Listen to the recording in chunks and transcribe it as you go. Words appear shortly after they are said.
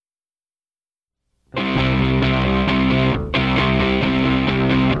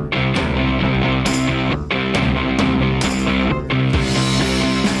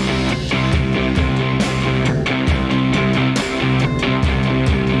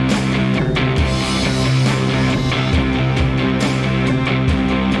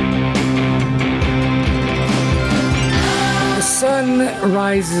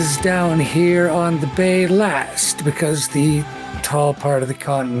rises down here on the bay last because the tall part of the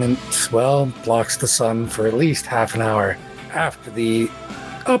continent, well, blocks the sun for at least half an hour after the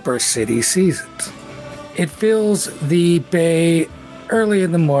upper city sees it. It fills the bay early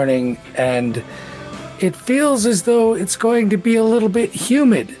in the morning, and it feels as though it's going to be a little bit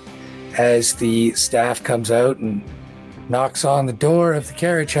humid as the staff comes out and knocks on the door of the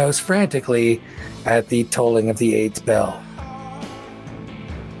carriage house frantically at the tolling of the 8th bell.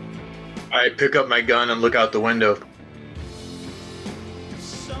 I pick up my gun and look out the window.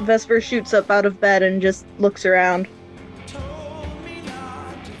 Vesper shoots up out of bed and just looks around.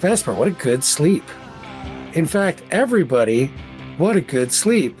 Vesper, what a good sleep. In fact, everybody, what a good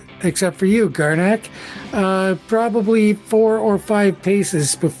sleep. Except for you, Garnak. Probably 4 or 5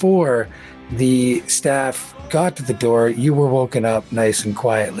 paces before the staff got to the door, you were woken up nice and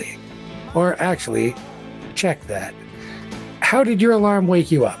quietly. Or actually, check that. How did your alarm wake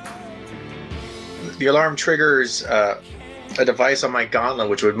you up? The alarm triggers a device on my gauntlet,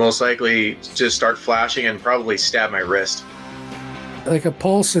 which would most likely just start flashing and probably stab my wrist. Like a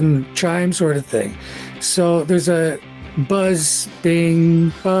pulse and chime sort of thing. So there's a buzz,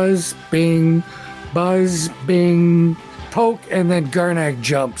 bing, buzz, bing, buzz, bing, poke, and then Garnak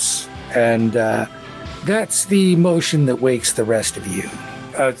jumps. And that's the motion that wakes the rest of you.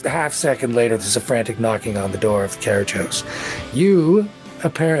 A half second later, there's a frantic knocking on the door of the carriage house. You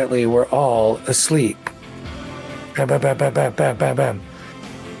apparently were all asleep. Bam, bam, bam, bam, bam, bam, bam, bam.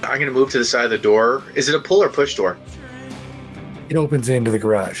 I'm going to move to the side of the door. Is it a pull or push door? It opens into the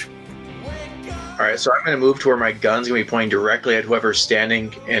garage. All right, so I'm going to move to where my gun's going to be pointing directly at whoever's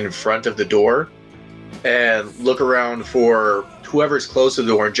standing in front of the door and look around for whoever's close to the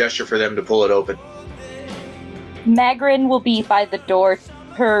door and gesture for them to pull it open. Magrin will be by the door.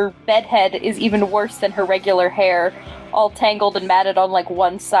 Her bedhead is even worse than her regular hair, all tangled and matted on like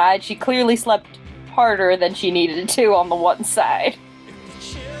one side. She clearly slept harder than she needed to on the one side.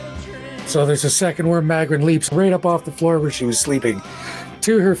 So there's a second where Magrin leaps right up off the floor where she was sleeping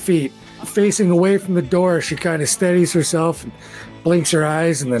to her feet. Facing away from the door, she kind of steadies herself and blinks her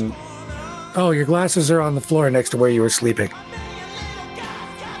eyes, and then, oh, your glasses are on the floor next to where you were sleeping.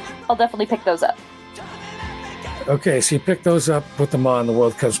 I'll definitely pick those up. Okay, so you pick those up, put them on, the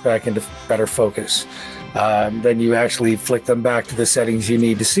world comes back into better focus. Then you actually flick them back to the settings you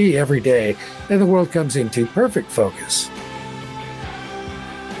need to see every day, and the world comes into perfect focus.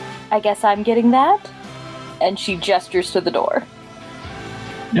 I guess I'm getting that. And she gestures to the door.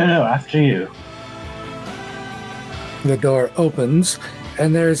 No, after you. The door opens,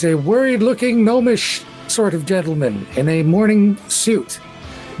 and there's a worried-looking, gnomish sort of gentleman in a morning suit.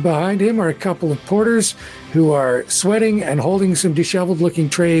 Behind him are a couple of porters who are sweating and holding some disheveled-looking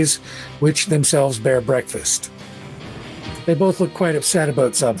trays, which themselves bear breakfast. They both look quite upset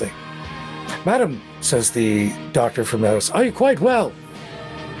about something. "Madam," says the doctor from the house, "are you quite well?"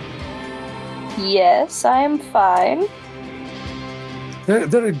 Yes, I am fine.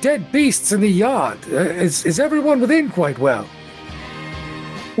 There are dead beasts in the yard. Is everyone within quite well?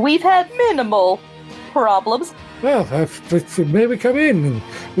 We've had minimal problems. Well, may we come in? And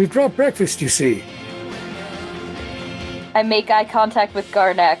we've brought breakfast, you see. I make eye contact with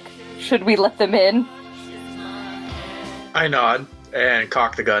Garnak. Should we let them in? I nod and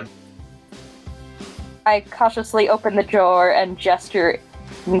cock the gun. I cautiously open the door and gesture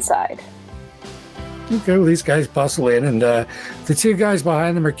inside. Okay, well, these guys bustle in, and the two guys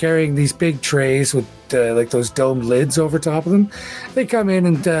behind them are carrying these big trays with like those domed lids over top of them. They come in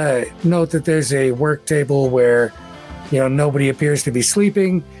and note that there's a work table where, nobody appears to be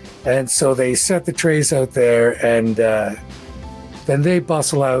sleeping, and so they set the trays out there, and then they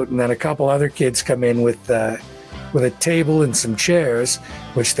bustle out, and then a couple other kids come in with a table and some chairs,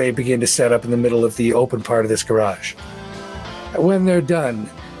 which they begin to set up in the middle of the open part of this garage. When they're done,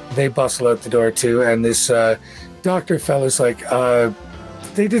 they bustle out the door too, and this doctor fellow's like,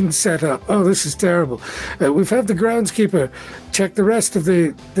 they didn't set up. Oh, this is terrible. We've had the groundskeeper check the rest of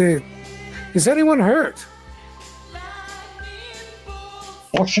the... Is anyone hurt?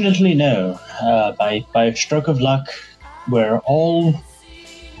 Fortunately, no. By a stroke of luck, we're all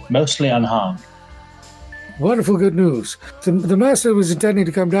mostly unharmed. Wonderful good news. The master was intending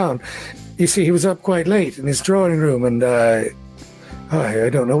to come down. You see, he was up quite late in his drawing room, and I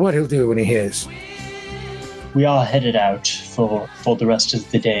don't know what he'll do when he hears. We are headed out for the rest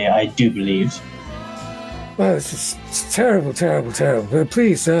of the day, I do believe. Well, it's terrible, terrible, terrible.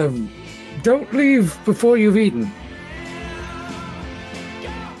 Please, don't leave before you've eaten.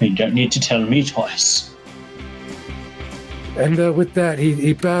 You don't need to tell me twice. And with that,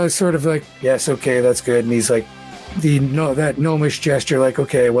 he bows sort of like, yes, okay, that's good. And he's like that gnomish gesture, like,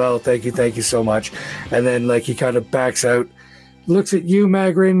 okay, well, thank you so much. And then, like, he kind of backs out, looks at you,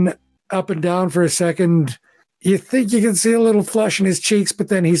 Magrin, up and down for a second. You think you can see a little flush in his cheeks, but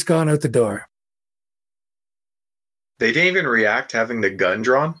then he's gone out the door. They didn't even react having the gun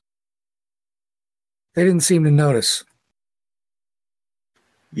drawn? They didn't seem to notice.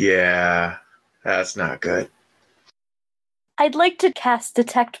 Yeah, that's not good. I'd like to cast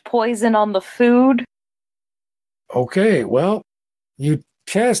Detect Poison on the food. Okay, well, you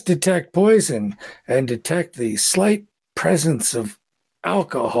cast Detect Poison and detect the slight presence of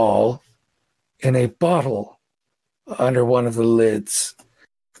alcohol in a bottle under one of the lids.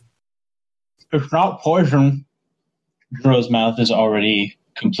 It's not poison. Dro's mouth is already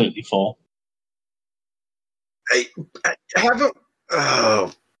completely full. I haven't...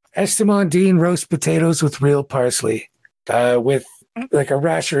 Oh. Estamondine roast potatoes with real parsley, with like a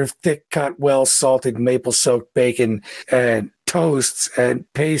rasher of thick-cut, well-salted maple-soaked bacon and toasts and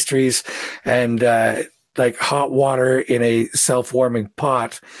pastries and like hot water in a self-warming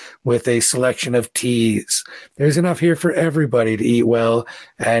pot with a selection of teas. There's enough here for everybody to eat well,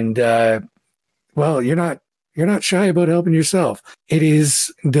 and well, you're not shy about helping yourself. It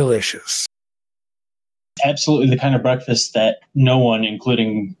is delicious. Absolutely the kind of breakfast that no one,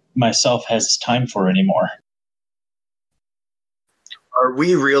 including myself, has time for anymore. Are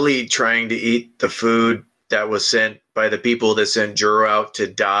we really trying to eat the food that was sent by the people that sent Juro out to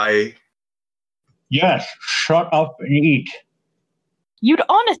die? Yes, shut up and eat. You'd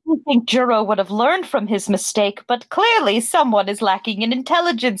honestly think Juro would have learned from his mistake, but clearly someone is lacking in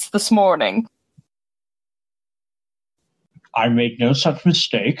intelligence this morning. I made no such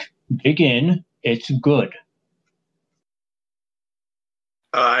mistake. Dig in. It's good.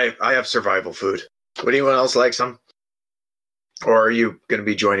 I have survival food. Would anyone else like some? Or are you going to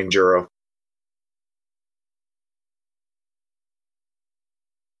be joining Juro?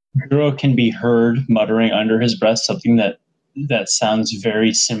 Juro can be heard muttering under his breath something that sounds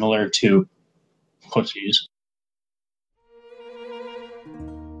very similar to pussies.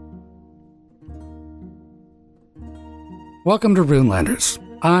 Welcome to Runelanders.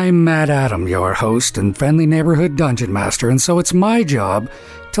 I'm Matt Adam, your host and friendly neighborhood dungeon master, and so it's my job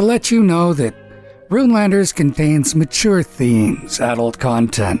to let you know that Runelanders contains mature themes, adult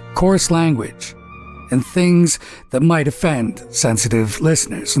content, coarse language, and things that might offend sensitive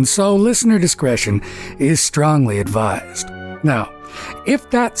listeners, and so listener discretion is strongly advised. Now, if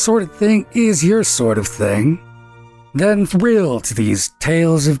that sort of thing is your sort of thing, then thrill to these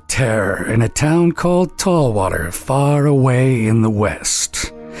tales of terror in a town called Tallwater, far away in the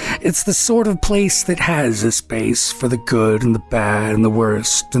west. It's the sort of place that has a space for the good and the bad and the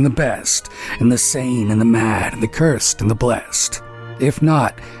worst and the best, and the sane and the mad and the cursed and the blessed. If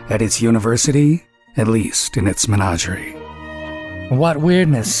not at its university, at least in its menagerie. What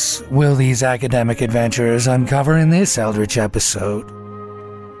weirdness will these academic adventurers uncover in this Eldritch episode?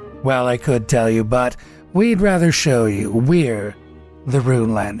 Well, I could tell you, but we'd rather show you. We're the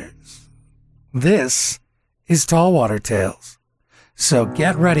Runelanders. This is Tallwater Tales. So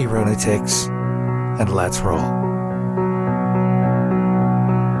get ready, Runatics, and let's roll.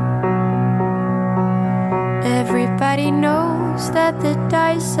 Everybody knows that the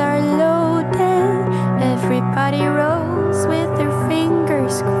dice are loaded. Everybody rolls with their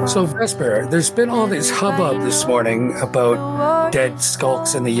fingers crossed. So, Vesper, there's been all this hubbub this morning about dead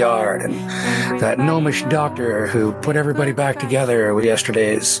skulks in the yard, and that gnomish doctor who put everybody back together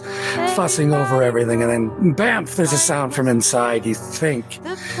yesterday is fussing over everything, and then bamf, there's a sound from inside. You think,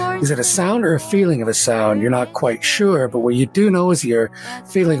 is it a sound or a feeling of a sound? You're not quite sure, but what you do know is you're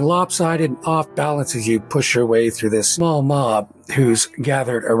feeling lopsided and off balance as you push your way through this small mob who's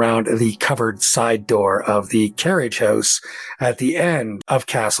gathered around the covered side door of the carriage house at the end of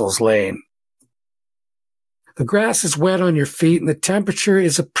Castle's Lane. The grass is wet on your feet and the temperature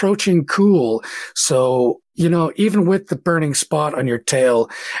is approaching cool. So, even with the burning spot on your tail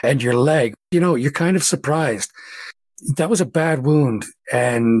and your leg, you're kind of surprised. That was a bad wound.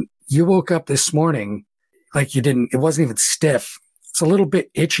 And you woke up this morning like it wasn't even stiff. It's a little bit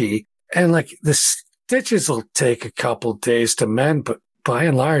itchy. And like the stitches will take a couple days to mend, but by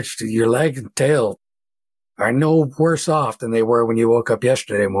and large, your leg and tail are no worse off than they were when you woke up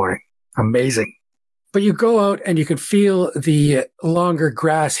yesterday morning. Amazing. But you go out and you can feel the longer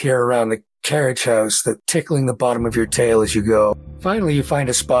grass here around the carriage house that tickling the bottom of your tail as you go. Finally, you find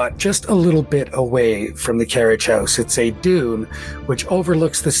a spot just a little bit away from the carriage house. It's a dune which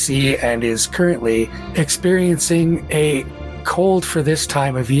overlooks the sea and is currently experiencing a cold for this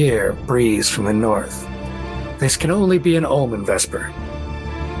time of year breeze from the north. This can only be an omen, Vesper.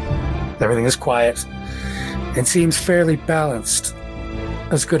 Everything is quiet. and seems fairly balanced.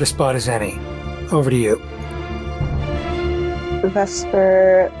 As good a spot as any. Over to you.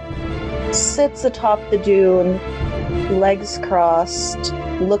 Vesper sits atop the dune, legs crossed,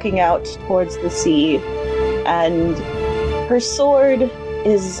 looking out towards the sea, and her sword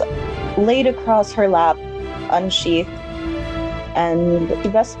is laid across her lap, unsheathed, and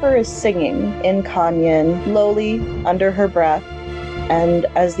Vesper is singing in Kanyan, lowly, under her breath, and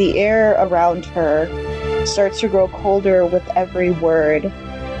as the air around her starts to grow colder with every word,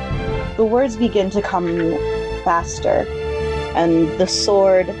 the words begin to come faster, and the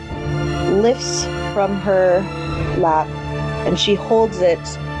sword lifts from her lap, and she holds it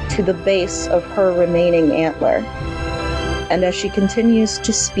to the base of her remaining antler. And as she continues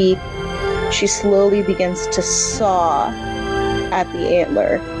to speak, she slowly begins to saw at the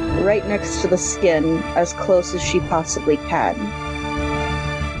antler, right next to the skin, as close as she possibly can.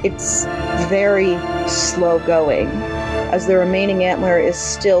 It's very slow going, as the remaining antler is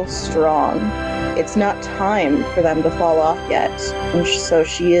still strong. It's not time for them to fall off yet, and so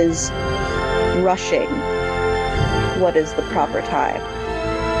she is rushing what is the proper time.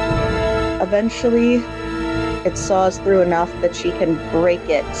 Eventually, it saws through enough that she can break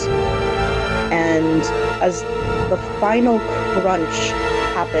it, and as the final crunch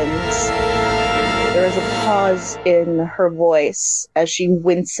happens, there is a pause in her voice as she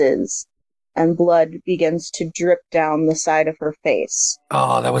winces, and blood begins to drip down the side of her face.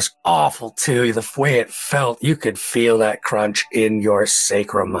 Oh, that was awful too. The way it felt, you could feel that crunch in your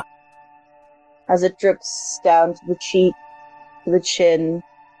sacrum. As it drips down to the cheek, to the chin,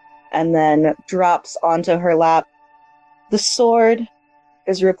 and then drops onto her lap, the sword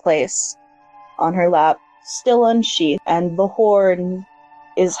is replaced on her lap, still unsheathed, and the horn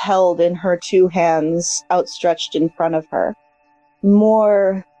is held in her two hands outstretched in front of her.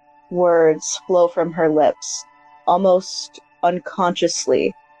 More words flow from her lips, almost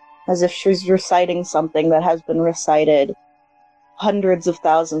unconsciously, as if she's reciting something that has been recited hundreds of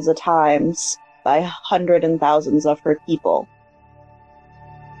thousands of times by hundreds and thousands of her people.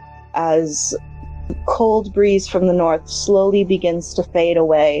 As cold breeze from the north slowly begins to fade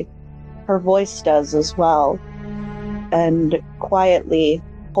away, her voice does as well, and quietly,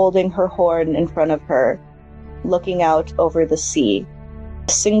 holding her horn in front of her, looking out over the sea,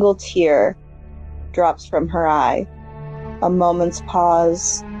 a single tear drops from her eye. A moment's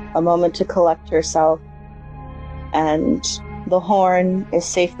pause, a moment to collect herself, and the horn is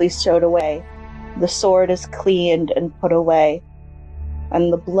safely stowed away. The sword is cleaned and put away,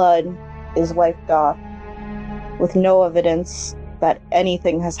 and the blood is wiped off, with no evidence that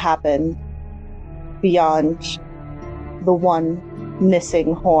anything has happened beyond the one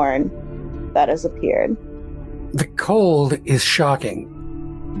missing horn that has appeared. The cold is shocking.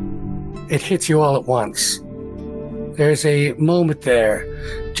 It hits you all at once. There's a moment there,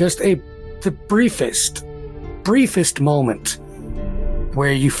 just the briefest moment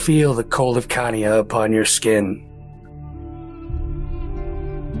where you feel the cold of Kanya upon your skin.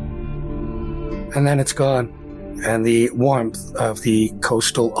 And then it's gone, and the warmth of the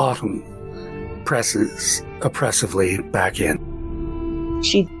coastal autumn presses oppressively back in.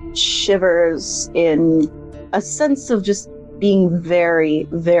 She shivers in a sense of just being very,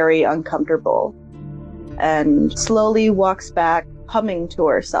 very uncomfortable, and slowly walks back, humming to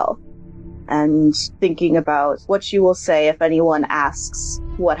herself, and thinking about what she will say if anyone asks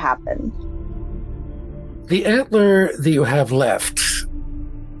what happened. The antler that you have left,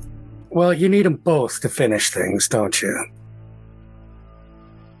 well, you need them both to finish things, don't you?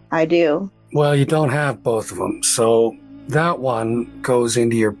 I do. Well, you don't have both of them, so that one goes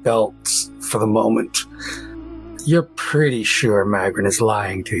into your belts for the moment. You're pretty sure Magrin is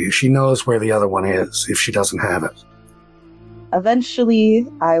lying to you. She knows where the other one is if she doesn't have it. Eventually,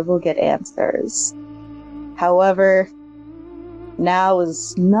 I will get answers. However, now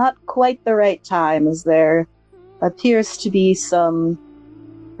is not quite the right time, as there appears to be some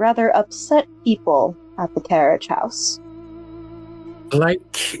rather upset people at the carriage house.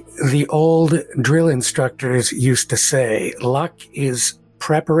 Like the old drill instructors used to say, luck is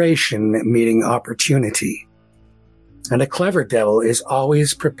preparation meeting opportunity. And a clever devil is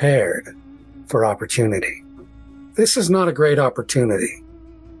always prepared for opportunity. This is not a great opportunity.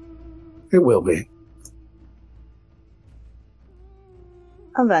 It will be.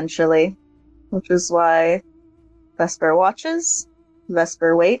 Eventually. Which is why Vesper watches,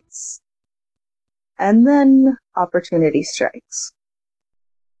 Vesper waits, and then opportunity strikes.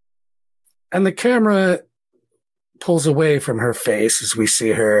 And the camera pulls away from her face as we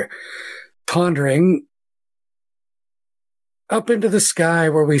see her pondering up into the sky,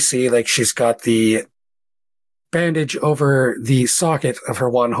 where we see like she's got the bandage over the socket of her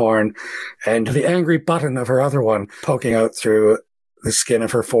one horn and the angry button of her other one poking out through the skin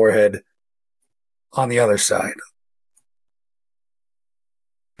of her forehead on the other side.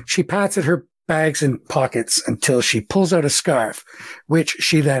 She pats at her bags and pockets until she pulls out a scarf, which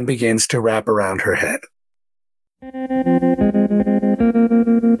she then begins to wrap around her head.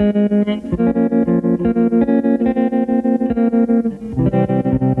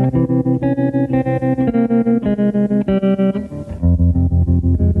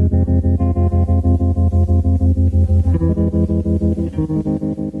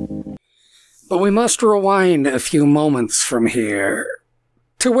 But we must rewind a few moments from here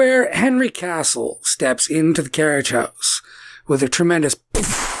to where Henry Castle steps into the carriage house with a tremendous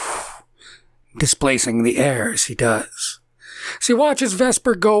poof, displacing the air as he does. So he watches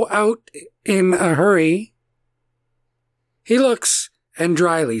Vesper go out in a hurry. He looks and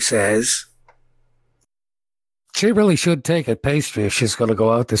dryly says, "She really should take a pastry if she's going to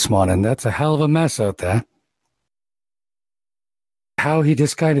go out this morning. That's a hell of a mess out there." How he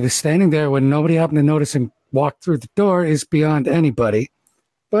just kind of is standing there when nobody happened to notice him walk through the door is beyond anybody.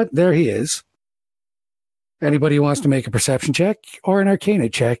 But there he is. Anybody who wants to make a perception check or an arcana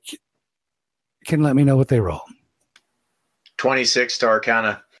check can let me know what they roll. 26 to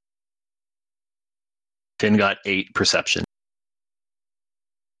Arcana. Finn got 8 perception.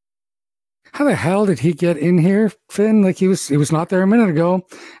 How the hell did he get in here, Finn? Like he was not there a minute ago,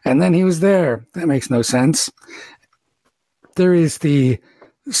 and then he was there. That makes no sense. There is the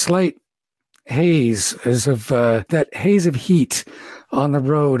slight haze as of that haze of heat on the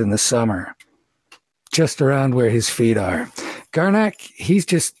road in the summer, just around where his feet are. Garnak, he's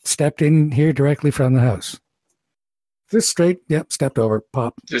just stepped in here directly from the house. Just straight, stepped over,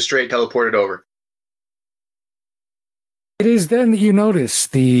 pop. Just straight teleported over. It is then that you notice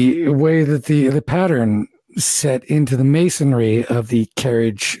the way that the pattern set into the masonry of the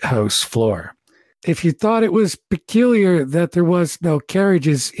carriage house floor. If you thought it was peculiar that there was no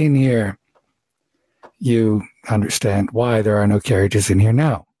carriages in here, you understand why there are no carriages in here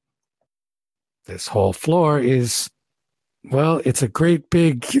now. This whole floor is, well, it's a great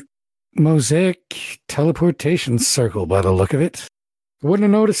big mosaic teleportation circle by the look of it. Wouldn't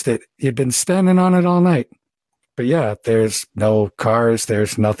have noticed it. You'd been standing on it all night. But yeah, there's no cars.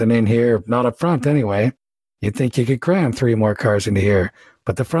 There's nothing in here. Not up front, anyway. You'd think you could cram 3 more cars into here,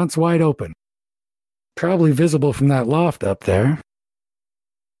 but the front's wide open. Probably visible from that loft up there.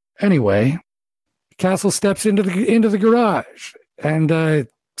 Anyway, Castle steps into the garage and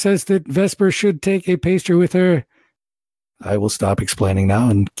says that Vesper should take a pastry with her. I will stop explaining now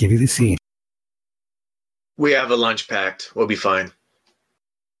and give you the scene. We have a lunch packed. We'll be fine.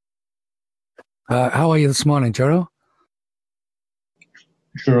 How are you this morning, Joro?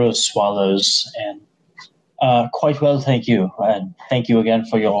 Joro swallows and quite well, thank you. And thank you again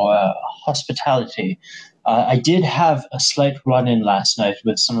for your hospitality. I did have a slight run-in last night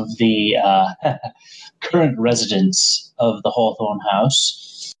with some of the current residents of the Hawthorne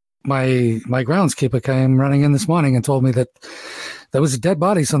house. My groundskeeper came running in this morning and told me that there was dead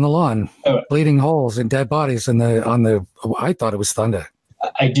bodies on the lawn, bleeding holes and dead bodies on the. I thought it was thunder.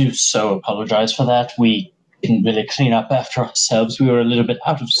 I do so apologize for that. We didn't really clean up after ourselves. We were a little bit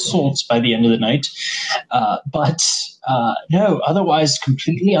out of sorts by the end of the night. But no, otherwise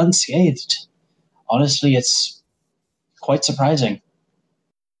completely unscathed. Honestly, it's quite surprising.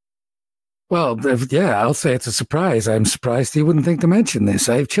 Well, yeah, I'll say it's a surprise. I'm surprised you wouldn't think to mention this.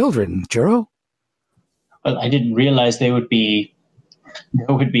 I have children, Joro. Well, I didn't realize there would be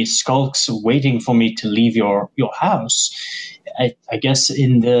skulks waiting for me to leave your house. I guess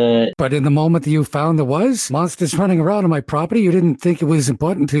But in the moment that you found there was monsters running around on my property, you didn't think it was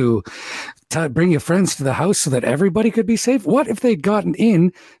important to bring your friends to the house so that everybody could be safe? What if they'd gotten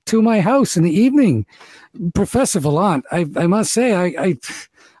in to my house in the evening? Professor Valant, I must say,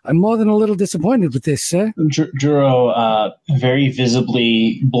 I'm more than a little disappointed with this, sir. Juro very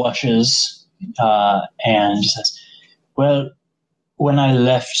visibly blushes and says, well, when I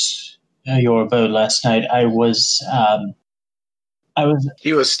left your abode last night,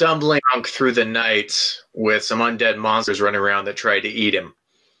 He was stumbling through the night with some undead monsters running around that tried to eat him.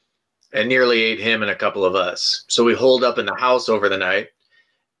 And nearly ate him and a couple of us. So we holed up in the house over the night,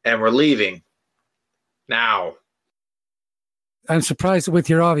 and we're leaving. Now. I'm surprised that with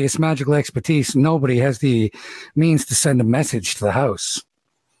your obvious magical expertise, nobody has the means to send a message to the house.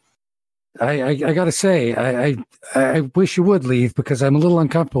 I gotta say, I wish you would leave because I'm a little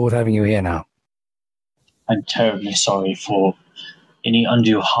uncomfortable with having you here now. I'm terribly sorry for any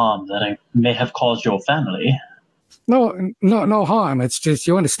undue harm that I may have caused your family. No harm. It's just,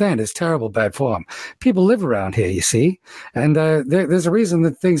 you understand, it's terrible bad form. People live around here, you see, and there's a reason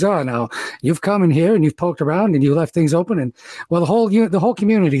that things are. Now, you've come in here and you've poked around and you left things open, and well, the whole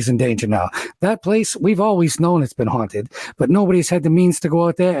community's in danger now. That place, we've always known it's been haunted, but nobody's had the means to go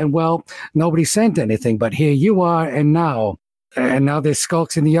out there, and well, nobody sent anything. But here you are, and now there's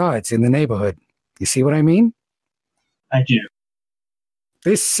skulks in the yards in the neighborhood. You see what I mean? I do.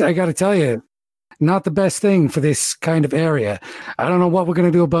 This, I got to tell you, not the best thing for this kind of area. I don't know what we're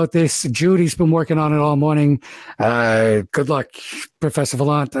going to do about this. Judy's been working on it all morning. Good luck, Professor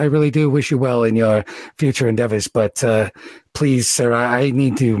Volant. I really do wish you well in your future endeavors. But please, sir, I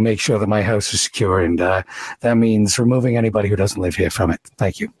need to make sure that my house is secure. And that means removing anybody who doesn't live here from it.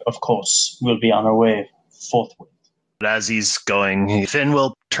 Thank you. Of course. We'll be on our way forthwith. As he's going, Finn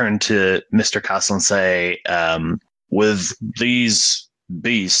will turn to Mr. Castle and say, with these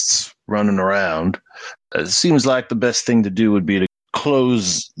beasts running around, it seems like the best thing to do would be to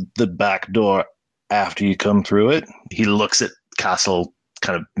close the back door after you come through it. He looks at Castle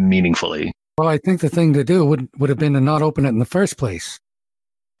kind of meaningfully. Well, I think the thing to do would have been to not open it in the first place.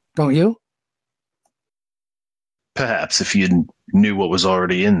 Don't you? Perhaps, if you knew what was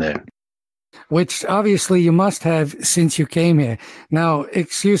already in there. Which obviously you must have since you came here. Now,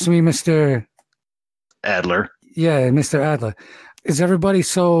 excuse me, Mr. Adler. Yeah, Mr. Adler. Is everybody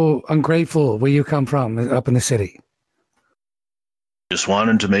so ungrateful where you come from, up in the city? Just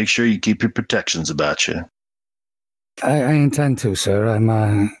wanted to make sure you keep your protections about you. I intend to, sir.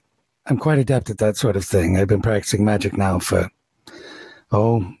 I'm quite adept at that sort of thing. I've been practicing magic now for,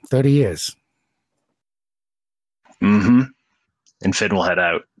 30 years. Mm-hmm. And Finn will head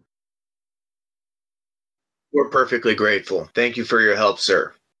out. We're perfectly grateful. Thank you for your help,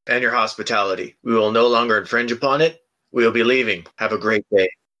 sir, and your hospitality. We will no longer infringe upon it. We will be leaving. Have a great day.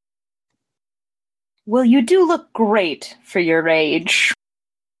 Well, you do look great for your age.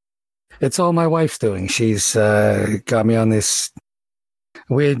 It's all my wife's doing. She's got me on this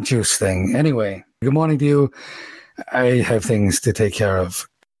weird juice thing. Anyway, good morning to you. I have things to take care of.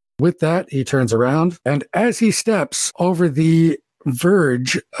 With that, he turns around, and as he steps over the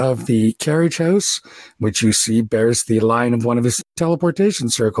verge of the carriage house, which you see bears the line of one of his teleportation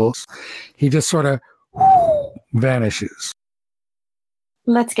circles, he just sort of vanishes.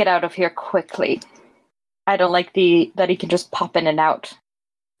 Let's get out of here quickly. I don't like that he can just pop in and out.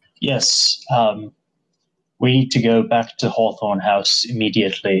 Yes, we need to go back to Hawthorne House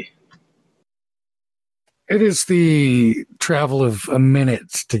immediately. It is the travel of a minute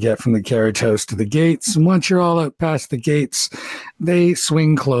to get from the carriage house to the gates, and once you're all out past the gates, they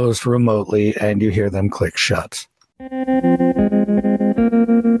swing closed remotely, and you hear them click shut.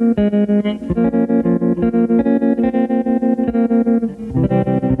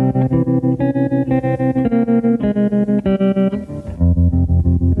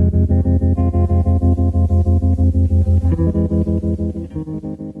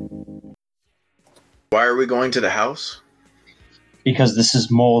 Why are we going to the house? Because this is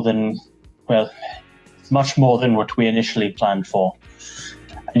much more than what we initially planned for.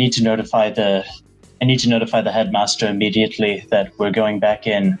 I need to notify the headmaster immediately that we're going back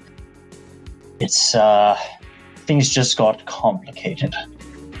in. It's things just got complicated.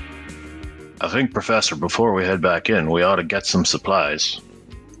 I think, Professor, before we head back in, we ought to get some supplies.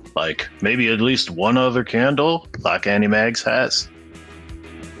 Like, maybe at least one other candle, like Annie Mags has.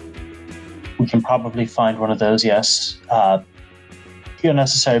 We can probably find one of those, yes. Few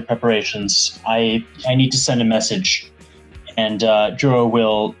necessary preparations. I need to send a message, and Juro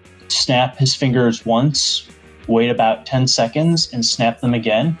will snap his fingers once, wait about 10 seconds, and snap them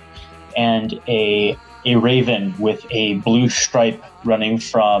again, and a raven with a blue stripe running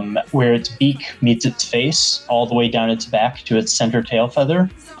from where its beak meets its face all the way down its back to its center tail feather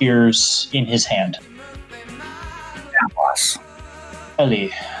appears in his hand. Yeah, boss.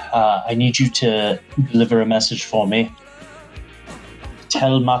 Ellie, I need you to deliver a message for me.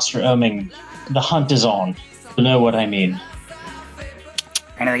 Tell Master Erming the hunt is on. You know what I mean.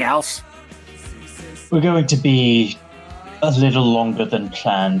 Anything else? We're going to be a little longer than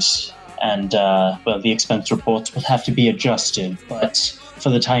planned, and, the expense reports will have to be adjusted, but for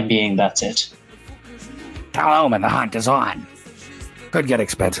the time being, that's it. Tell Omen the hunt is on. Could get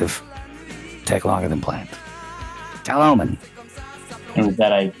expensive. Take longer than planned. Tell Omen. And with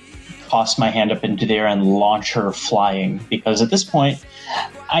that, I toss my hand up into the air and launch her flying, because at this point,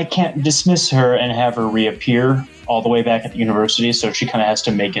 I can't dismiss her and have her reappear all the way back at the university, so she kind of has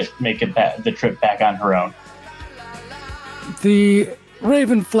to make it back, the trip back on her own. The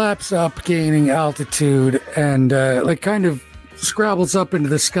raven flaps up, gaining altitude, and kind of scrabbles up into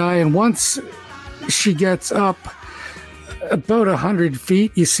the sky, and once she gets up, about 100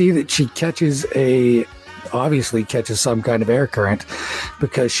 feet, you see that she obviously catches some kind of air current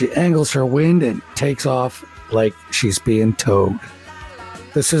because she angles her wind and takes off like she's being towed.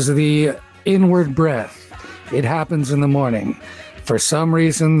 This is the inward breath. It happens in the morning. For some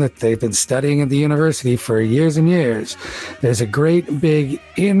reason that they've been studying at the university for years and years, there's a great big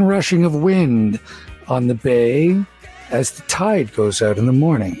inrushing of wind on the bay as the tide goes out in the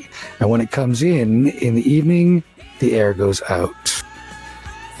morning. And when it comes in the evening, the air goes out.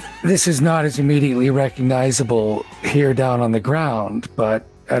 This is not as immediately recognizable here down on the ground, but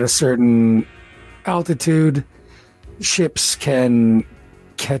at a certain altitude, ships can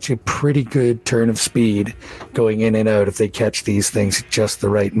catch a pretty good turn of speed going in and out if they catch these things at just the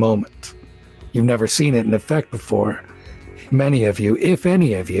right moment. You've never seen it in effect before, many of you, if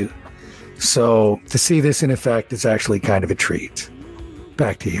any of you. So to see this in effect is actually kind of a treat.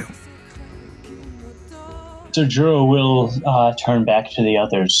 Back to you. So Juro will turn back to the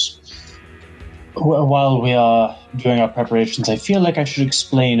others. While we are doing our preparations, I feel like I should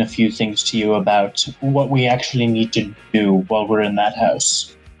explain a few things to you about what we actually need to do while we're in that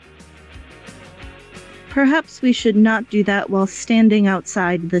house. Perhaps we should not do that while standing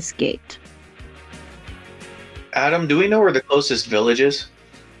outside this gate. Adam, do we know where the closest village is?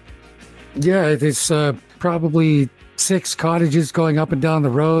 Yeah, it's probably 6 cottages going up and down the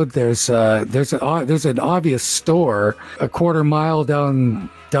road. There's an obvious store a quarter mile down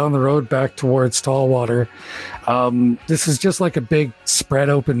the road back towards Tallwater. This is just like a big spread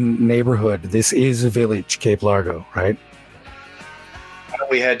open neighborhood. This is a village, Cape Largo, right? Why don't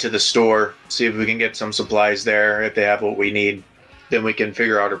we head to the store, see if we can get some supplies there. If they have what we need, then we can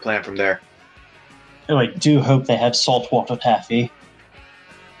figure out our plan from there. Oh, I do hope they have saltwater taffy.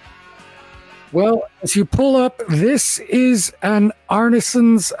 Well, as you pull up, this is an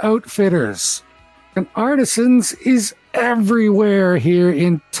Arneson's Outfitters. And Arneson's is everywhere here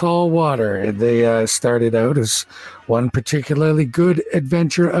in Tallwater. They started out as one particularly good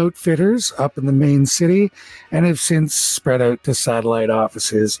adventure outfitters up in the main city and have since spread out to satellite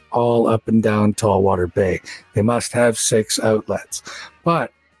offices all up and down Tallwater Bay. They must have 6 outlets.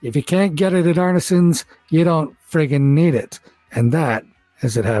 But if you can't get it at Arneson's, you don't friggin' need it. And that,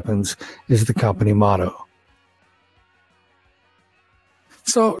 as it happens, is the company motto.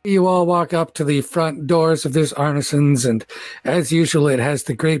 So you all walk up to the front doors of this Arneson's, and as usual, it has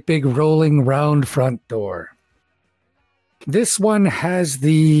the great big rolling round front door. This one has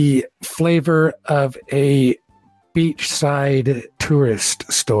the flavor of a beachside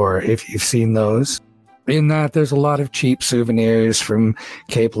tourist store, if you've seen those. In that, there's a lot of cheap souvenirs from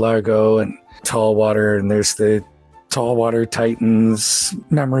Cape Largo and Tallwater, and there's the Tallwater Titans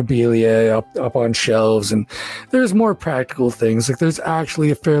memorabilia up on shelves, and there's more practical things. Like there's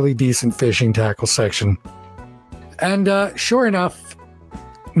actually a fairly decent fishing tackle section. And sure enough,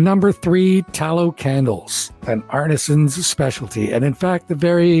 number 3 tallow candles, an Arneson's specialty, and in fact the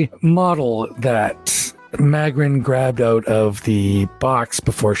very model that Magrin grabbed out of the box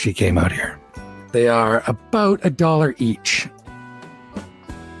before she came out here. They are about $1 each.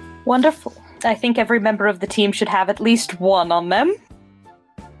 Wonderful. I think every member of the team should have at least one on them.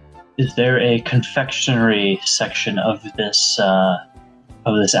 Is there a confectionery section of this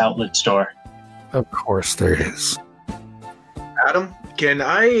outlet store? Of course there is. Adam, can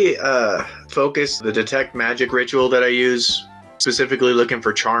I focus the detect magic ritual that I use, specifically looking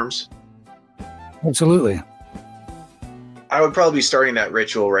for charms? Absolutely. I would probably be starting that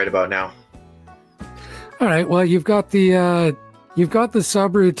ritual right about now. All right. Well, you've got the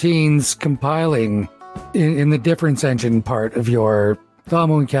subroutines compiling in the difference engine part of your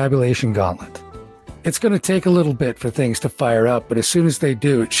Thaumoencabulation Gauntlet. It's going to take a little bit for things to fire up, but as soon as they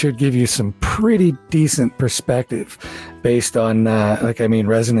do, it should give you some pretty decent perspective based on,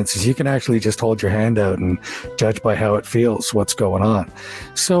 resonances. You can actually just hold your hand out and judge by how it feels what's going on.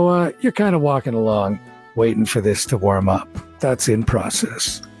 So you're kind of walking along, waiting for this to warm up. That's in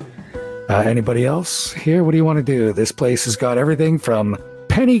process. Anybody else here? What do you want to do? This place has got everything from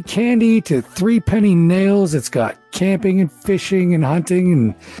penny candy to 3-penny nails. It's got camping and fishing and hunting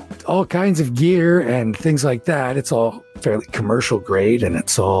and all kinds of gear and things like that. It's all fairly commercial grade, and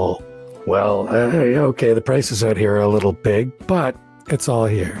it's all, okay, the prices out here are a little big, but it's all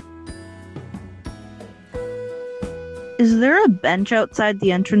here. Is there a bench outside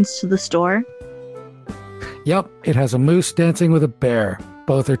the entrance to the store? Yep, it has a moose dancing with a bear.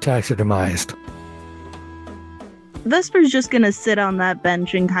 Both are taxidermized. Vesper's just gonna sit on that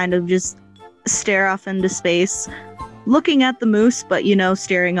bench and kind of just stare off into space, looking at the moose, but,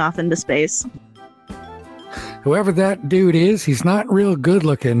 staring off into space. Whoever that dude is, he's not real good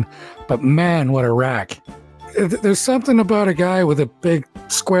looking, but man, what a rack. There's something about a guy with a big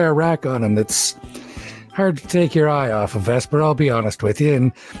square rack on him that's hard to take your eye off of, Vesper, I'll be honest with you.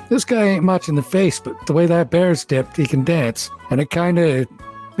 And this guy ain't much in the face, but the way that bear's dipped, he can dance. And it kind of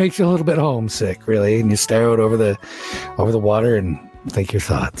makes you a little bit homesick, really. And you stare out over the water and think your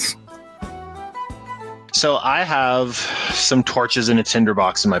thoughts. So I have some torches and a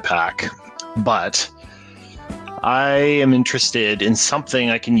tinderbox in my pack, but I am interested in something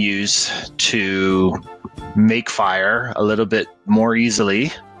I can use to make fire a little bit more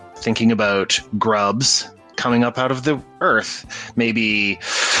easily. Thinking about grubs coming up out of the earth. Maybe,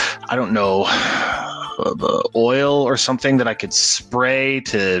 I don't know, oil or something that I could spray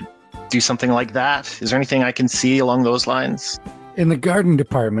to do something like that. Is there anything I can see along those lines? In the garden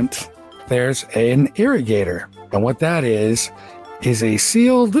department, there's an irrigator. And what that is a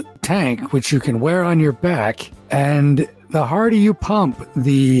sealed tank which you can wear on your back. And the harder you pump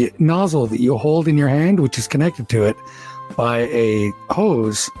the nozzle that you hold in your hand, which is connected to it by a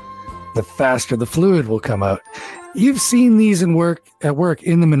hose, the faster the fluid will come out. You've seen these at work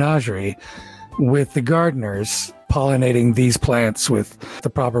in the menagerie with the gardeners pollinating these plants with the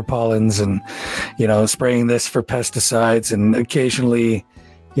proper pollens and, spraying this for pesticides and occasionally,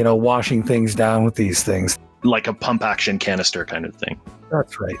 washing things down with these things. Like a pump action canister kind of thing.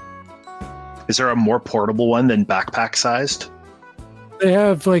 That's right. Is there a more portable one than backpack sized? They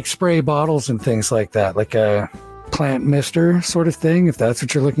have like spray bottles and things like that, like a plant mister sort of thing, if that's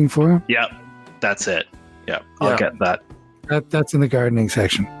what you're looking for. Yep, that's it. Yep, I'll get that. That's in the gardening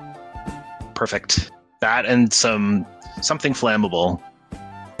section. Perfect. That and something flammable.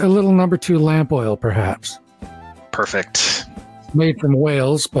 A little number 2 lamp oil, perhaps. Perfect. Made from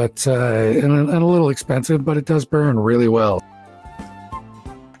whales, but and a little expensive, but it does burn really well.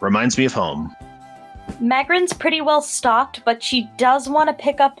 Reminds me of home. Magrin's pretty well stocked, but she does want to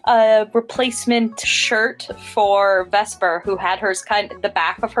pick up a replacement shirt for Vesper, who had the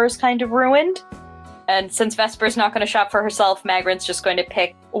back of hers kind of ruined. And since Vesper's not going to shop for herself, Magrin's just going to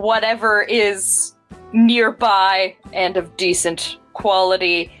pick whatever is nearby and of decent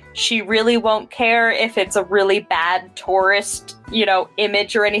quality. She really won't care if it's a really bad tourist,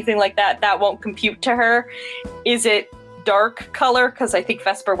 image or anything like that. That won't compute to her. Is it dark color? Because I think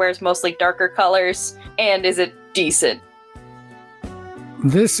Vesper wears mostly darker colors. And is it decent?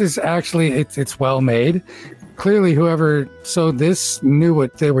 This is actually, it's well made. Clearly, whoever sewed this knew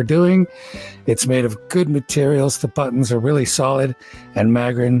what they were doing. It's made of good materials. The buttons are really solid. And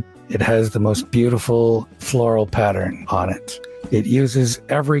Magrin, it has the most beautiful floral pattern on it. It uses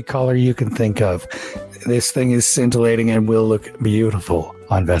every color you can think of. This thing is scintillating and will look beautiful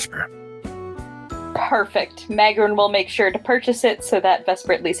on Vesper. Perfect. Magrin will make sure to purchase it so that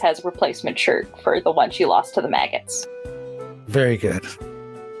Vesper at least has a replacement shirt for the one she lost to the maggots. Very good.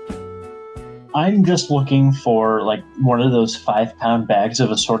 I'm just looking for one of those 5-pound bags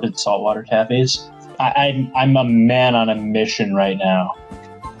of assorted saltwater taffies. I'm a man on a mission right now.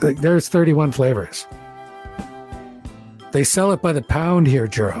 There's 31 flavors. They sell it by the pound here,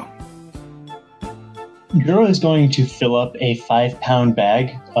 Juro. Juro is going to fill up a 5-pound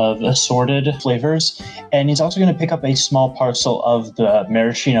bag of assorted flavors, and he's also going to pick up a small parcel of the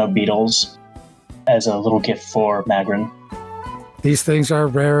maraschino beetles as a little gift for Magrin. These things are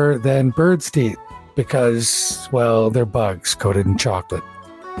rarer than bird's teeth because, they're bugs coated in chocolate.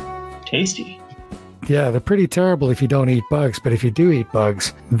 Tasty. Yeah, they're pretty terrible if you don't eat bugs, but if you do eat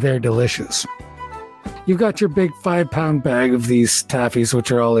bugs, they're delicious. You've got your big 5-pound bag of these taffies,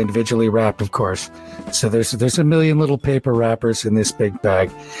 which are all individually wrapped, of course. So there's a million little paper wrappers in this big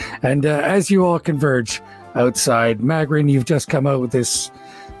bag. And as you all converge outside, Magrin, you've just come out with this.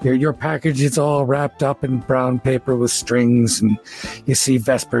 Your package is all wrapped up in brown paper with strings, and you see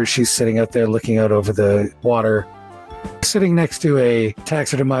Vesper. She's sitting out there looking out over the water, sitting next to a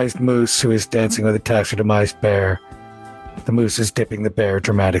taxidermized moose who is dancing with a taxidermized bear. The moose is dipping the bear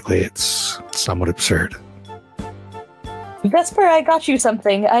dramatically. It's somewhat absurd. Vesper, I got you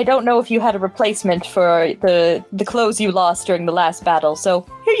something. I don't know if you had a replacement for the clothes you lost during the last battle, so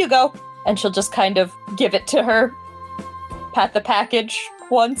here you go. And she'll just kind of give it to her, pat the package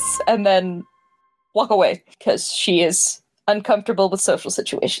once, and then walk away, because she is uncomfortable with social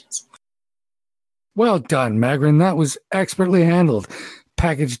situations. Well done, Magrin. That was expertly handled.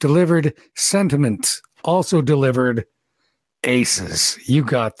 Package delivered. Sentiment also delivered. Aces. You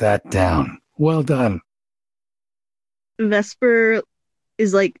got that down. Well done. Vesper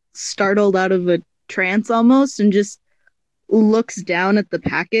is startled out of a trance almost and just looks down at the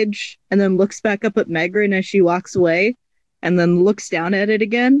package and then looks back up at Magrin as she walks away and then looks down at it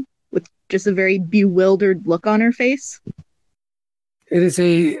again with just a very bewildered look on her face. It is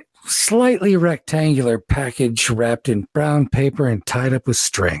a slightly rectangular package wrapped in brown paper and tied up with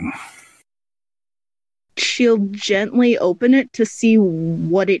string. She'll gently open it to see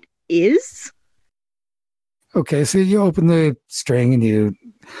what it is. Okay, so you open the string and you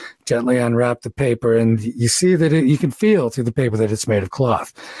gently unwrap the paper, and you see that you can feel through the paper that it's made of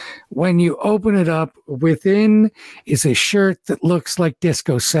cloth. When you open it up, within is a shirt that looks like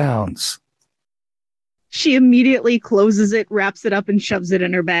Disco Sounds. She immediately closes it, wraps it up, and shoves it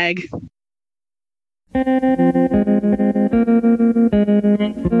in her bag.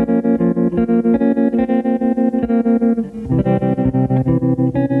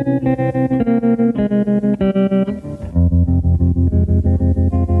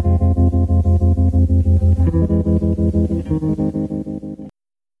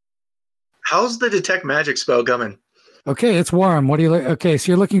 How's the detect magic spell coming? Okay, it's warm. What do you like? Okay,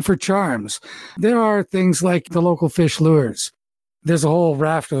 so you're looking for charms. There are things like the local fish lures. There's a whole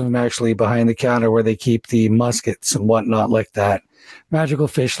raft of them actually behind the counter where they keep the muskets and whatnot like that. Magical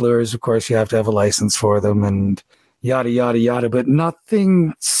fish lures, of course, you have to have a license for them and yada, yada, yada, but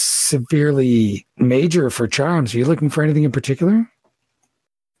nothing severely major for charms. Are you looking for anything in particular?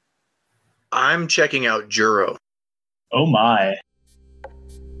 I'm checking out Juro. Oh my.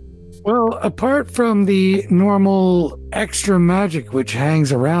 Well, apart from the normal extra magic which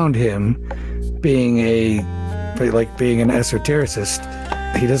hangs around him, being an esotericist,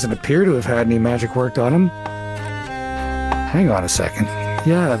 he doesn't appear to have had any magic worked on him. Hang on a second.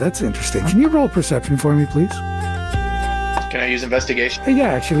 Yeah, that's interesting. Can you roll perception for me, please? Can I use investigation? Yeah,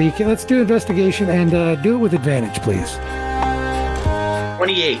 actually, let's do investigation and do it with advantage, please.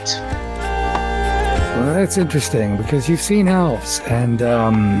 28. Well, that's interesting because you've seen elves, and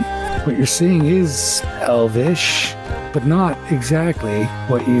what you're seeing is elvish, but not exactly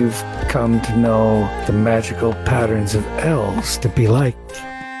what you've come to know the magical patterns of elves to be like.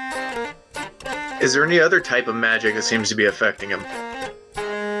 Is there any other type of magic that seems to be affecting him?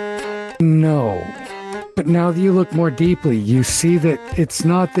 No. But now that you look more deeply, you see that it's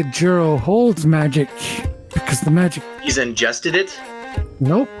not that Juro holds magic, because the magic... He's ingested it?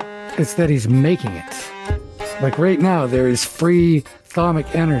 Nope. It's that he's making it. Like right now, there is free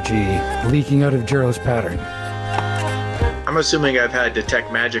thaumic energy leaking out of Juro's pattern. I'm assuming I've had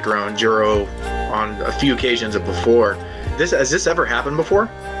detect magic around Juro on a few occasions before. Has this ever happened before?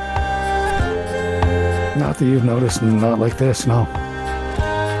 Not that you've noticed, not like this, no.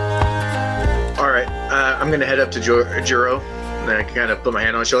 Alright, I'm gonna head up to Juro, and then I can kind of put my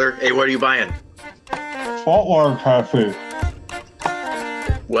hand on his shoulder. Hey, what are you buying? Saltwater tofu.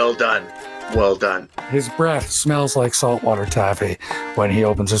 Well done. Well done. His breath smells like saltwater taffy when he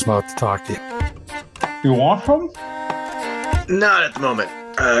opens his mouth to talk to you. You want some? Not at the moment.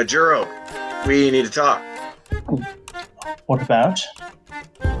 Juro, we need to talk. What about?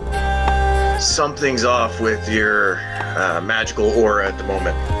 Something's off with your magical aura at the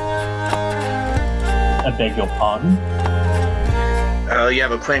moment. I beg your pardon? You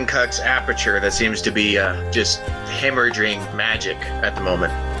have a quincux aperture that seems to be just hemorrhaging magic at the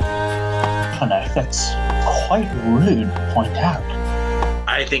moment. Oh no, that's quite rude to point out.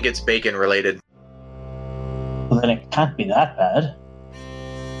 I think it's bacon related. Well, then it can't be that bad.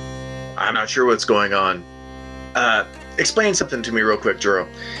 I'm not sure what's going on. Explain something to me real quick, Juro.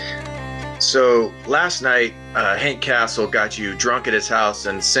 So, last night, Hank Castle got you drunk at his house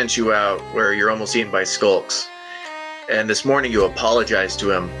and sent you out where you're almost eaten by skulks. And this morning you apologized to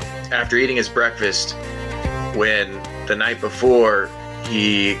him after eating his breakfast when the night before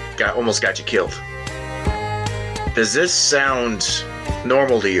he almost got you killed. Does this sound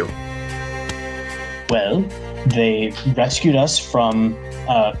normal to you? Well, they rescued us from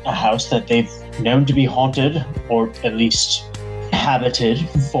a house that they've known to be haunted, or at least habited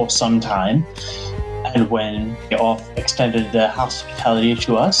for some time. And when they extended the hospitality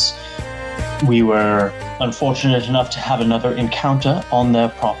to us, we were unfortunate enough to have another encounter on their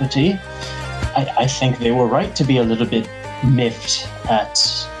property. I think they were right to be a little bit miffed at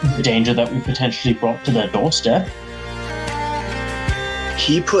the danger that we potentially brought to their doorstep.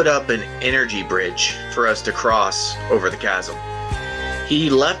 He put up an energy bridge for us to cross over the chasm. He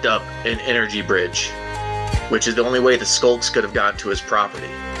left up an energy bridge, which is the only way the skulks could have gotten to his property.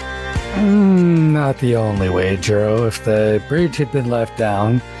 Not the only way, Juro. If the bridge had been left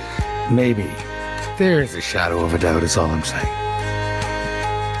down, maybe. There's a shadow of a doubt, is all I'm saying.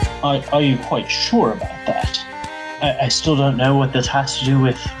 Are you quite sure about that? I still don't know what this has to do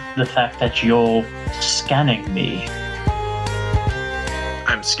with the fact that you're scanning me.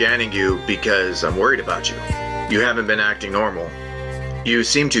 I'm scanning you because I'm worried about you. You haven't been acting normal. You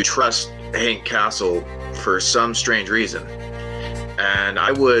seem to trust Hank Castle for some strange reason. And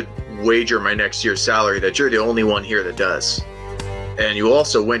I would wager my next year's salary that you're the only one here that does. And you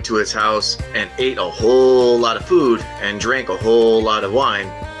also went to his house and ate a whole lot of food and drank a whole lot of wine,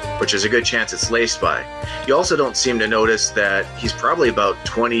 which is a good chance it's laced by. You also don't seem to notice that he's probably about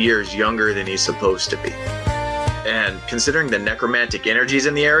 20 years younger than he's supposed to be. And considering the necromantic energies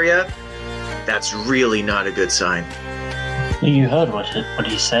in the area, that's really not a good sign. You heard what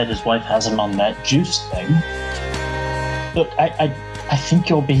he said. His wife has him on that juice thing. Look, I think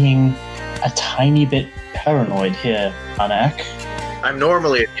you're being a tiny bit paranoid here, Anak. I'm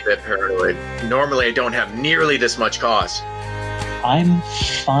normally a bit paranoid. Normally I don't have nearly this much cause. I'm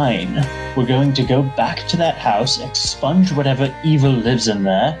fine. We're going to go back to that house, expunge whatever evil lives in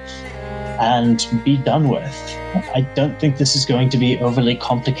there, and be done with. I don't think this is going to be overly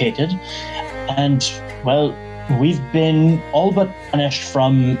complicated. And, well, we've been all but banished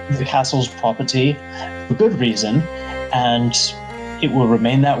from the castle's property for good reason, and it will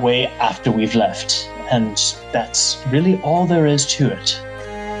remain that way after we've left. And that's really all there is to it.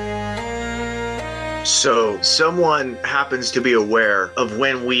 So someone happens to be aware of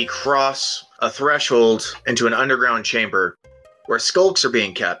when we cross a threshold into an underground chamber where skulks are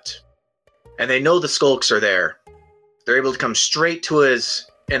being kept, and they know the skulks are there. They're able to come straight to us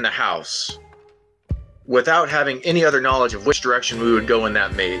in the house without having any other knowledge of which direction we would go in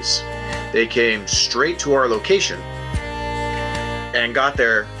that maze. They came straight to our location and got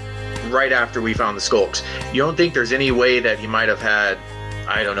there right after we found the skulks. You don't think there's any way that he might have had,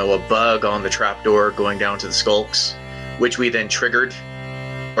 I don't know, a bug on the trapdoor going down to the skulks, which we then triggered?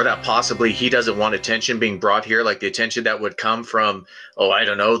 Or that possibly he doesn't want attention being brought here, like the attention that would come from, I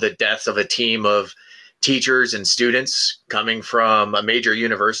don't know, the death of a team of teachers and students coming from a major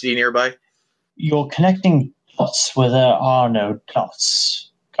university nearby? You're connecting dots where there are no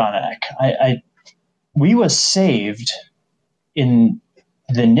dots, Karnak. We were saved in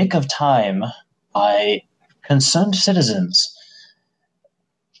the nick of time by concerned citizens.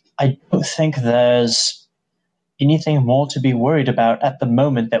 I don't think there's anything more to be worried about at the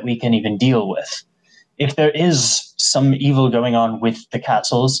moment that we can even deal with. If there is some evil going on with the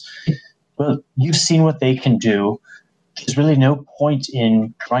castles, well, you've seen what they can do. There's really no point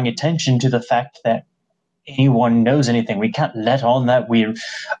in drawing attention to the fact that anyone knows anything. We can't let on that we're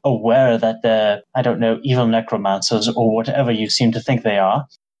aware that they're, I don't know, evil necromancers or whatever you seem to think they are.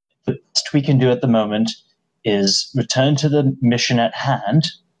 The best we can do at the moment is return to the mission at hand,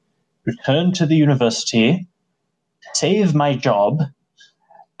 return to the university, save my job,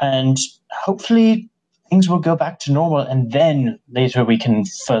 and hopefully things will go back to normal, and then later we can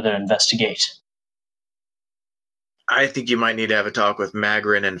further investigate. I think you might need to have a talk with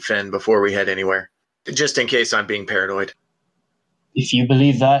Magrin and Finn before we head anywhere, just in case I'm being paranoid. If you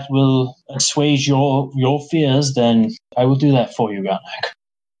believe that will assuage your fears, then I will do that for you, Garnak.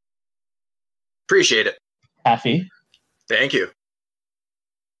 Appreciate it. Taffy? Thank you.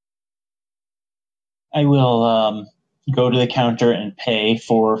 I will go to the counter and pay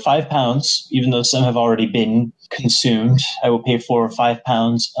for £5, even though some have already been consumed. I will pay for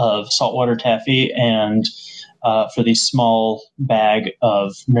 £5 of saltwater taffy and for the small bag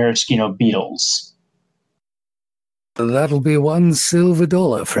of maraschino beetles. That'll be $1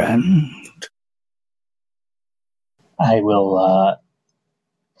 silver, friend. I will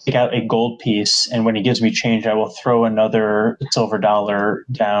take out a gold piece, and when he gives me change, I will throw another silver dollar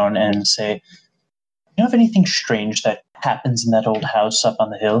down and say, "Do you have anything strange that happens in that old house up on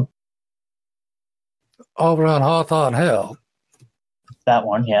the hill?" Over on Hawthorne Hill? That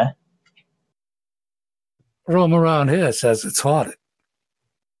one, yeah. Room around here says it's haunted.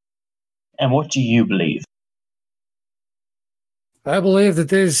 And what do you believe? I believe that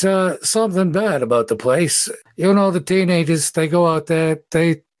there's something bad about the place. You know, the teenagers, they go out there,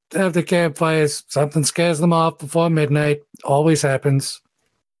 they have the campfires, something scares them off before midnight. Always happens.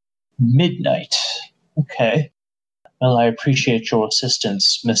 Midnight. Okay. Well, I appreciate your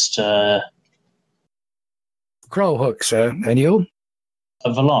assistance, Mr. Crowhook, sir. And you?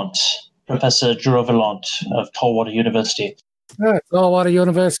 Valant. Professor Juro Valant of Tallwater University. Yeah, Tallwater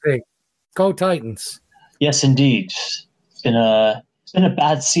University. Go Titans. Yes, indeed. It's been a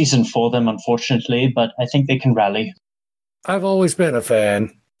bad season for them, unfortunately, but I think they can rally. I've always been a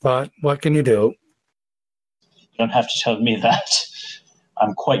fan, but what can you do? You don't have to tell me that.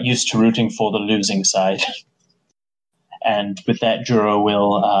 I'm quite used to rooting for the losing side. And with that, Juro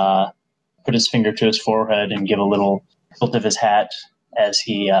will put his finger to his forehead and give a little tilt of his hat as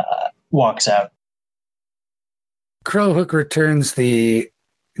he walks out. Crowhook returns the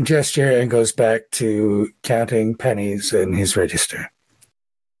gesture and goes back to counting pennies in his register.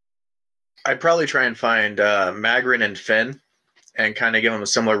 I'd probably try and find Magrin and Finn and kind of give them a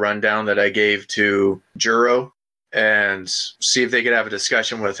similar rundown that I gave to Juro and see if they could have a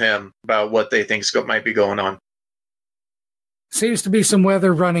discussion with him about what they think might be going on. Seems to be some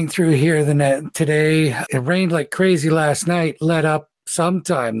weather running through here today. It rained like crazy last night, let up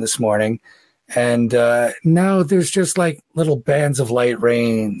sometime this morning. And now there's just like little bands of light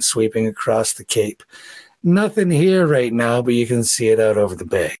rain sweeping across the Cape. Nothing here right now, but you can see it out over the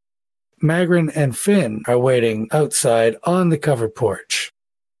bay. Magrin and Finn are waiting outside on the covered porch.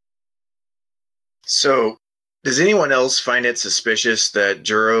 So, does anyone else find it suspicious that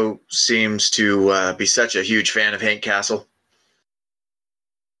Juro seems to be such a huge fan of Hank Castle?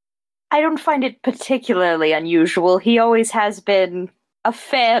 I don't find it particularly unusual. He always has been a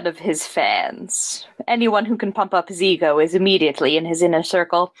fan of his fans. Anyone who can pump up his ego is immediately in his inner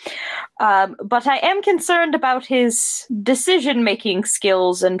circle. But I am concerned about his decision-making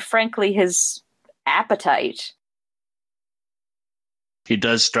skills and, frankly, his appetite. He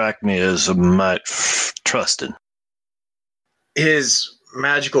does strike me as a mite trusting. His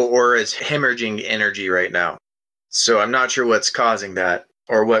magical aura is hemorrhaging energy right now. So I'm not sure what's causing that,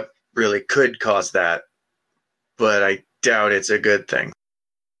 or what really could cause that, but I doubt it's a good thing.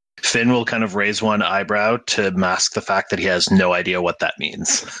 Finn will kind of raise one eyebrow to mask the fact that he has no idea what that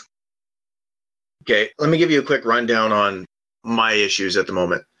means. Okay, let me give you a quick rundown on my issues at the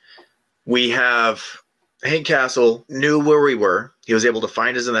moment. We have Hank Castle knew where we were. He was able to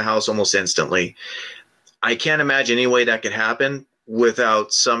find us in the house almost instantly. I can't imagine any way that could happen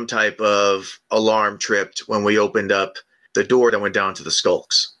without some type of alarm tripped when we opened up the door that went down to the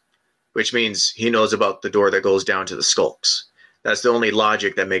Skulks, which means he knows about the door that goes down to the Skulks. That's the only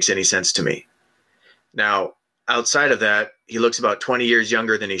logic that makes any sense to me. Now, outside of that, he looks about 20 years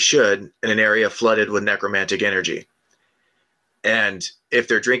younger than he should in an area flooded with necromantic energy. And if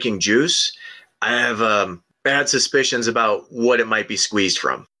they're drinking juice, I have bad suspicions about what it might be squeezed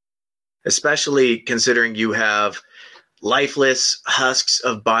from, especially considering you have lifeless husks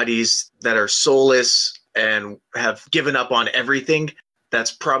of bodies that are soulless and have given up on everything.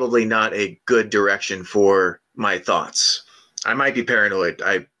 That's probably not a good direction for my thoughts. I might be paranoid.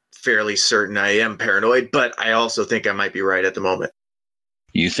 I'm fairly certain I am paranoid, but I also think I might be right at the moment.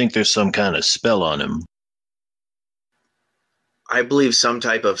 You think there's some kind of spell on him? I believe some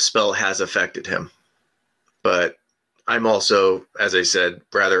type of spell has affected him, but I'm also, as I said,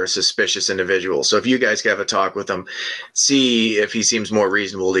 rather a suspicious individual. So if you guys can have a talk with him, see if he seems more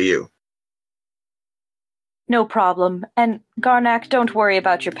reasonable to you. No problem. And Garnak, don't worry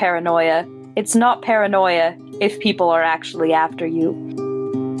about your paranoia. It's not paranoia if people are actually after you.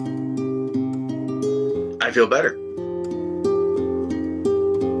 I feel better.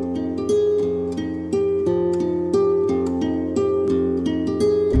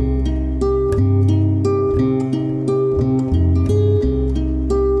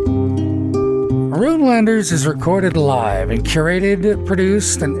 Runelanders is recorded live and curated,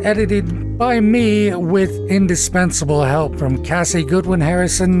 produced, and edited by me with indispensable help from Cassie Goodwin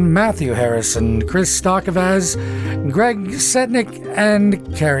Harrison, Matthew Harrison, Chris Stokavaz, Greg Setnick,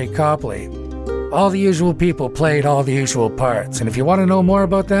 and Carrie Copley. All the usual people played all the usual parts, and if you want to know more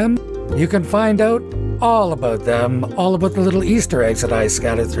about them, you can find out all about them, all about the little Easter eggs that I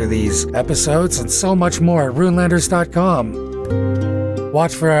scattered through these episodes, and so much more at runelanders.com.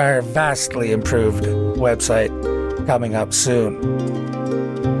 Watch for our vastly improved website coming up soon.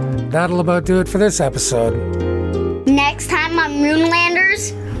 That'll about do it for this episode. Next time on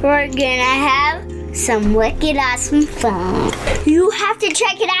Runelanders, we're gonna have some wicked awesome fun. You have to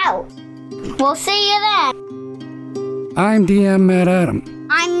check it out. We'll see you then. I'm DM Matt Adam.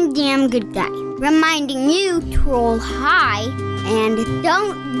 I'm DM Good Guy, reminding you to roll high and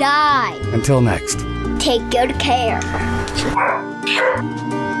don't die. Until next. Take good care.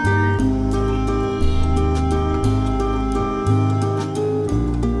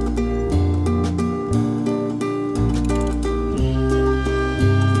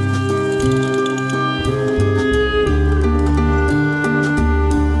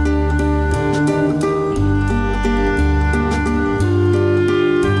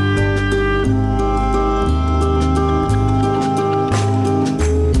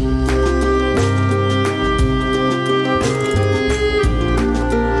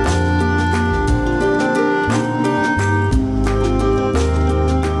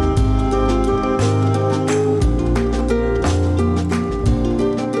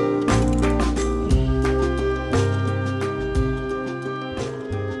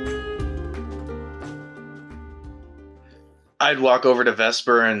 I'd walk over to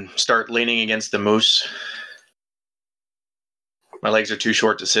Vesper and start leaning against the moose. My legs are too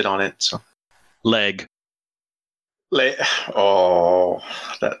short to sit on it, so. Leg. Ow.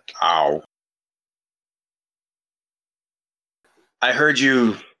 I heard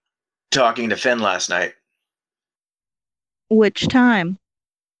you talking to Finn last night. Which time?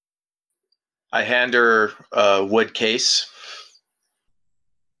 I hand her a wood case.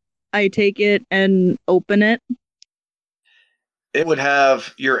 I take it and open it. It would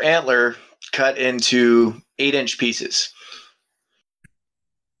have your antler cut into 8-inch pieces.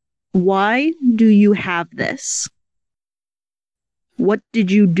 Why do you have this? What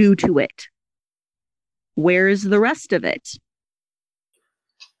did you do to it? Where is the rest of it?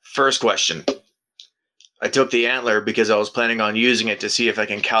 First question. I took the antler because I was planning on using it to see if I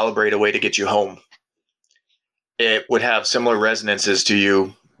can calibrate a way to get you home. It would have similar resonances to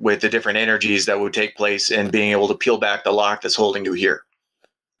you with the different energies that would take place in being able to peel back the lock that's holding you here.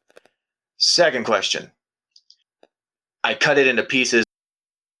 Second question. I cut it into pieces.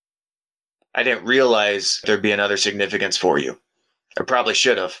 I didn't realize there'd be another significance for you. I probably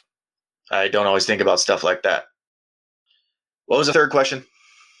should have. I don't always think about stuff like that. What was the third question?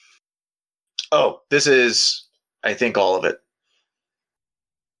 Oh, this is, I think, all of it.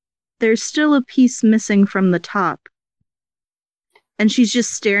 There's still a piece missing from the top. And she's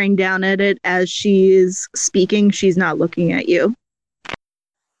just staring down at it as she is speaking. She's not looking at you.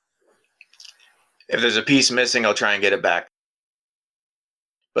 If there's a piece missing, I'll try and get it back.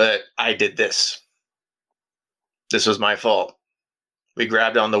 But I did this. This was my fault. We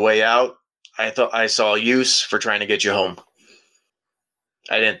grabbed on the way out. I thought I saw use for trying to get you home.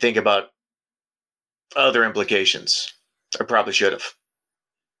 I didn't think about other implications. I probably should have.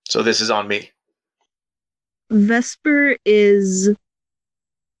 So this is on me. Vesper is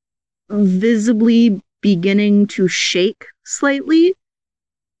visibly beginning to shake slightly,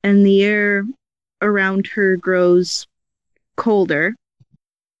 and the air around her grows colder.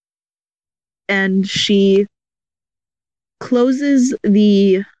 And she closes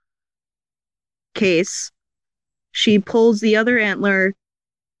the case. She pulls the other antler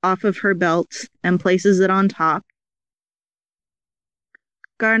off of her belt and places it on top.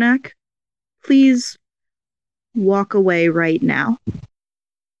 Garnak, please walk away right now.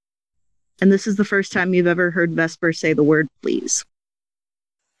 And this is the first time you've ever heard Vesper say the word please.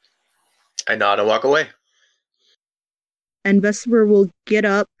 I nod and walk away. And Vesper will get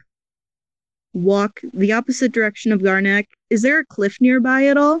up, walk the opposite direction of Garnak. Is there a cliff nearby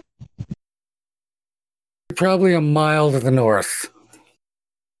at all? Probably a mile to the north.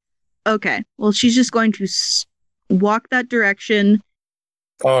 Okay. Well, she's just going to walk that direction.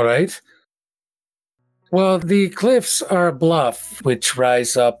 All right. Well, the cliffs are a bluff which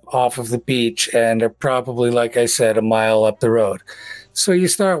rise up off of the beach and are probably, like I said, a mile up the road. So you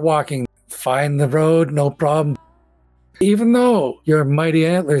start walking, find the road, no problem. Even though your mighty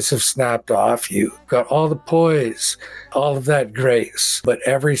antlers have snapped off, you got all the poise, all of that grace. But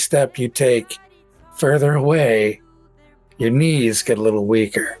every step you take further away, your knees get a little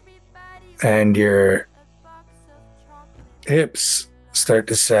weaker and your hips start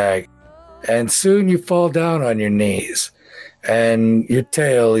to sag. And soon you fall down on your knees and your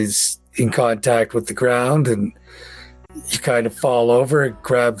tail is in contact with the ground and you kind of fall over and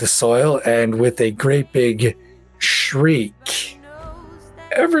grab the soil, and with a great big shriek,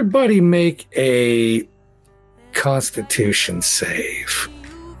 everybody make a Constitution save.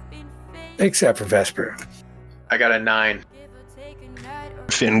 Except for Vesper. I got a 9.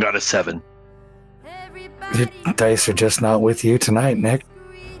 Finn got a 7. Your dice are just not with you tonight, Nick.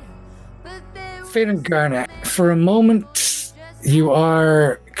 Finn and Garnet, for a moment, you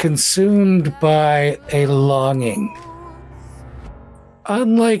are consumed by a longing.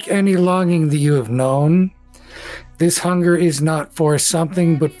 Unlike any longing that you have known, this hunger is not for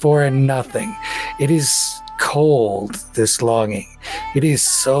something, but for a nothing. It is cold, this longing. It is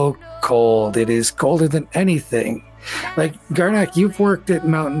so cold. It is colder than anything. Like, Garnak, you've worked at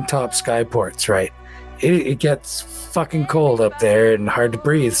mountaintop skyports, right? It gets fucking cold up there and hard to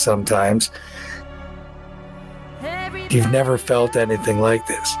breathe sometimes. You've never felt anything like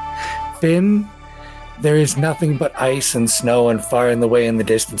this. Finn, there is nothing but ice and snow, and far and away in the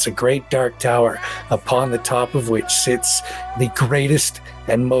distance, a great dark tower, upon the top of which sits the greatest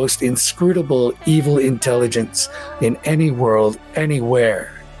and most inscrutable evil intelligence in any world,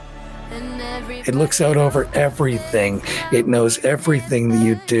 anywhere. It looks out over everything. It knows everything that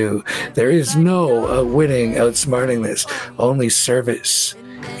you do. There is no outwitting, outsmarting this. Only service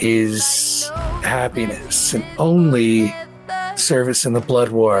is happiness, and only service in the blood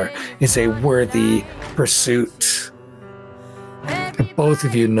war is a worthy pursuit. And both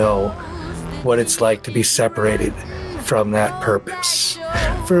of you know what it's like to be separated from that purpose.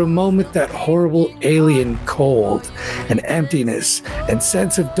 For a moment, that horrible alien cold and emptiness and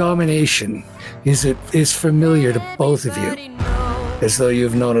sense of domination is familiar to both of you, as though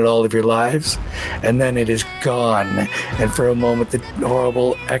you've known it all of your lives, and then it is gone, and for a moment the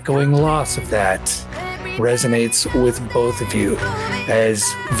horrible echoing loss of that resonates with both of you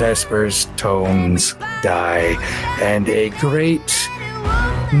as Vesper's tones die, and a great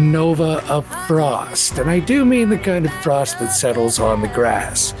nova of frost, and I do mean the kind of frost that settles on the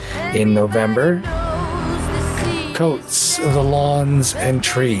grass in November, coats the lawns and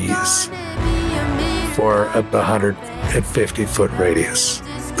trees for a 150-foot radius.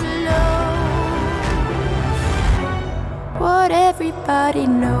 What everybody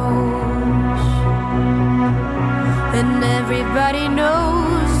knows, and everybody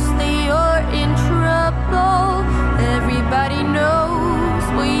knows that you're in trouble. Everybody knows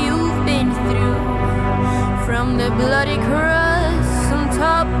what you've been through, from the bloody cross on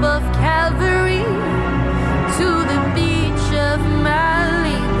top of Calvary to the beach of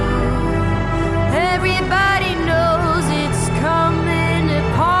Malibu. Everybody knows it's coming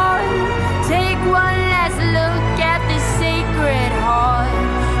apart. Take one last look at the sacred heart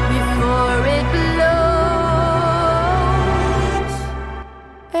before it blows.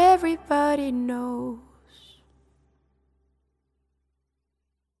 Everybody knows.